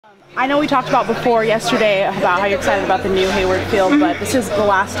I know we talked about before yesterday about how you're excited about the new Hayward field, but this is the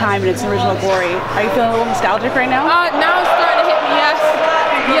last time in its original glory. Are you feeling a little nostalgic right now? Now it's starting to hit me, yes.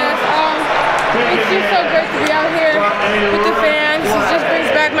 Yes, it's just so great to be out here with the fans. It just brings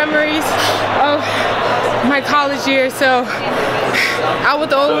back memories of my college years, so out with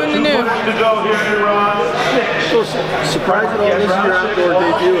the old and the new. So surprised at all this year outdoor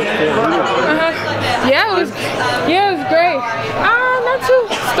debut at Fort. Yeah, it was great. Not too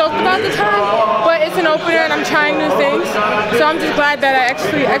stoked about the time, but it's an opener and I'm trying new things. So I'm just glad that I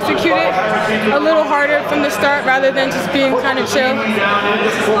actually executed a little harder from the start rather than just being kind of chill.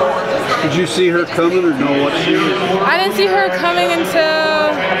 Did you see her coming or know what she was? I didn't see her coming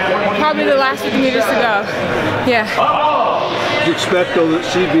until probably the last 50 meters to go. Yeah. Did you expect though that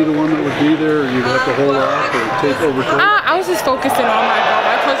she'd be the one that would be there, or you'd have to hold off or take over? I was just focusing on my goal.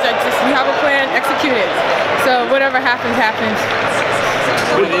 My coach said, just you have a plan, execute it. So whatever happens, happens.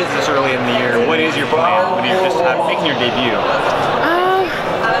 What is this early in the year? What is your plan when you're just making your debut?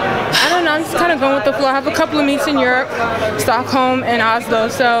 I don't know, I'm just kind of going with the flow. I have a couple of meets in Europe, Stockholm and Oslo,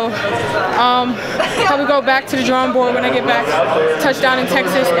 so probably go back to the drawing board when I get back, touchdown in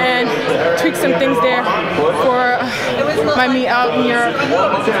Texas, and tweak some things there for my meet out in Europe.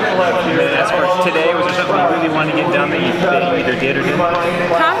 As for today, was there something you really wanted to get done that you either did or didn't?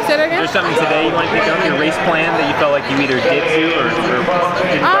 Huh? Say that again? Is there something today you wanted to get done, your race plan, that you felt like you either did do or didn't quite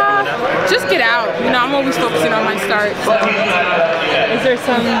do enough? Just get out. You know, I'm always focusing on my start. So. Is there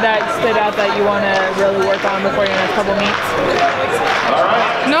something that stood out that you want to really work on before your next couple meets?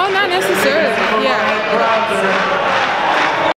 No, not necessarily. Yeah.